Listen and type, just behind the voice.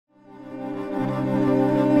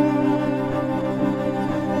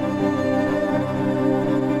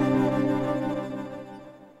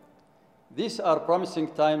These are promising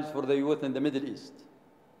times for the youth in the Middle East.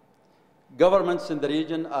 Governments in the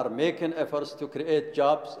region are making efforts to create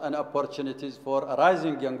jobs and opportunities for a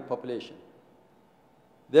rising young population.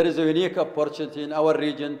 There is a unique opportunity in our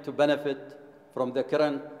region to benefit from the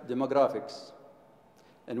current demographics,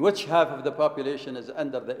 in which half of the population is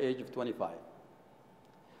under the age of 25.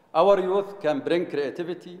 Our youth can bring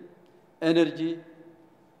creativity, energy,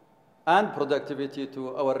 and productivity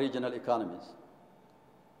to our regional economies.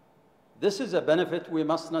 This is a benefit we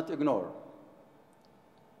must not ignore.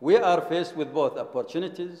 We are faced with both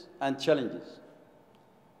opportunities and challenges,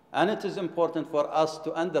 and it is important for us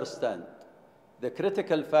to understand the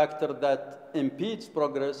critical factor that impedes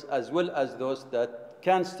progress as well as those that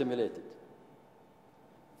can stimulate it.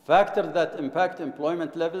 Factors that impact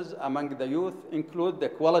employment levels among the youth include the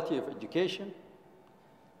quality of education,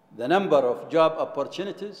 the number of job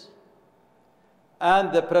opportunities,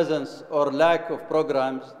 and the presence or lack of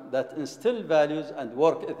programs that instill values and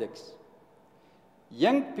work ethics.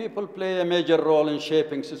 Young people play a major role in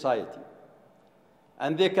shaping society,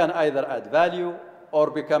 and they can either add value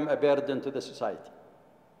or become a burden to the society.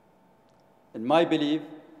 In my belief,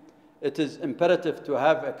 it is imperative to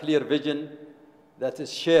have a clear vision that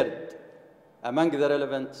is shared among the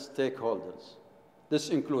relevant stakeholders.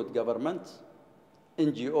 This includes governments,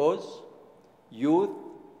 NGOs, youth,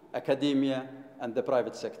 academia, and the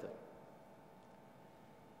private sector.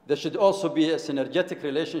 There should also be a synergetic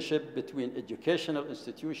relationship between educational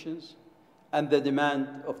institutions and the demand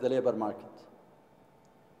of the labor market.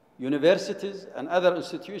 Universities and other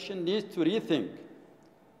institutions need to rethink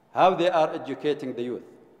how they are educating the youth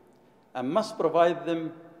and must provide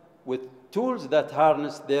them with tools that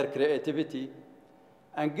harness their creativity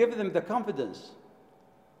and give them the confidence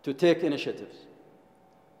to take initiatives.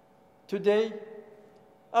 Today,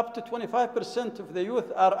 up to 25% of the youth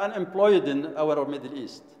are unemployed in our Middle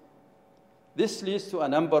East. This leads to a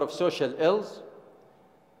number of social ills,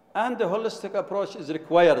 and a holistic approach is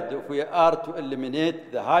required if we are to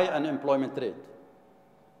eliminate the high unemployment rate.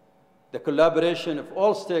 The collaboration of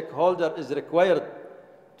all stakeholders is required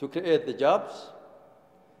to create the jobs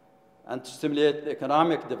and to stimulate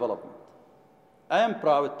economic development. I am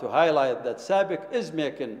proud to highlight that SABIC is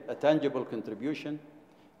making a tangible contribution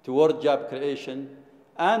toward job creation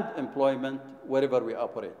and employment wherever we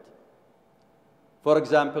operate. For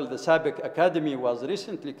example, the SABIC Academy was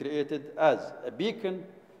recently created as a beacon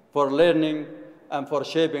for learning and for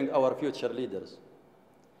shaping our future leaders.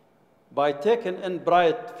 By taking in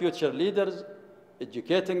bright future leaders,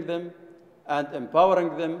 educating them, and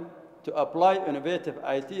empowering them to apply innovative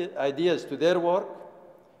ideas to their work,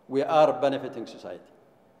 we are benefiting society.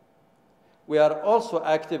 We are also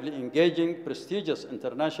actively engaging prestigious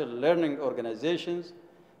international learning organizations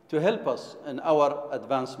to help us in our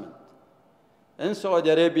advancement. In Saudi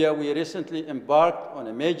Arabia, we recently embarked on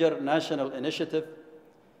a major national initiative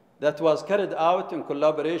that was carried out in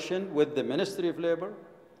collaboration with the Ministry of Labor,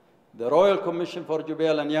 the Royal Commission for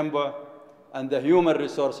Jubail and Yanbu, and the Human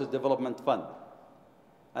Resources Development Fund.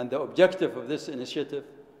 And the objective of this initiative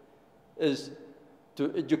is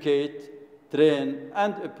to educate, train,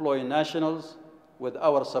 and employ nationals with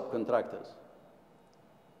our subcontractors.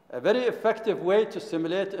 A very effective way to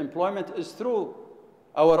stimulate employment is through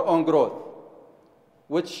our own growth,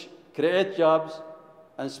 which create jobs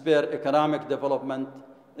and spur economic development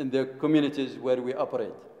in the communities where we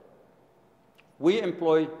operate. We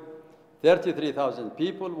employ 33,000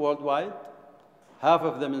 people worldwide, half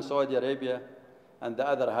of them in Saudi Arabia, and the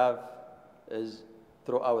other half is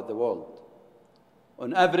throughout the world.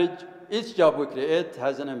 On average, each job we create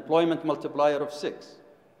has an employment multiplier of 6.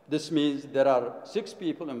 This means there are 6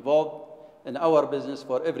 people involved in our business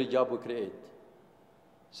for every job we create.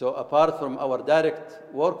 So apart from our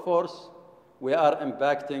direct workforce, we are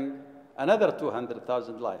impacting another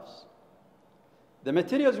 200,000 lives. The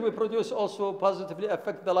materials we produce also positively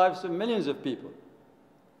affect the lives of millions of people.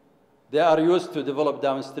 They are used to develop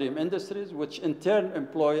downstream industries, which in turn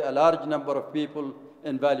employ a large number of people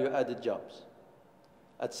in value-added jobs.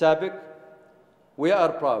 At SABIC, we are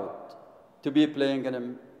proud to be playing an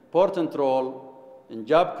important role in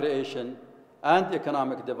job creation and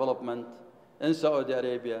economic development in Saudi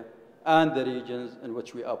Arabia and the regions in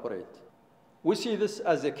which we operate. We see this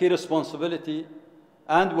as a key responsibility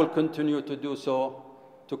and will continue to do so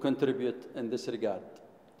to contribute in this regard.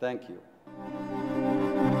 Thank you.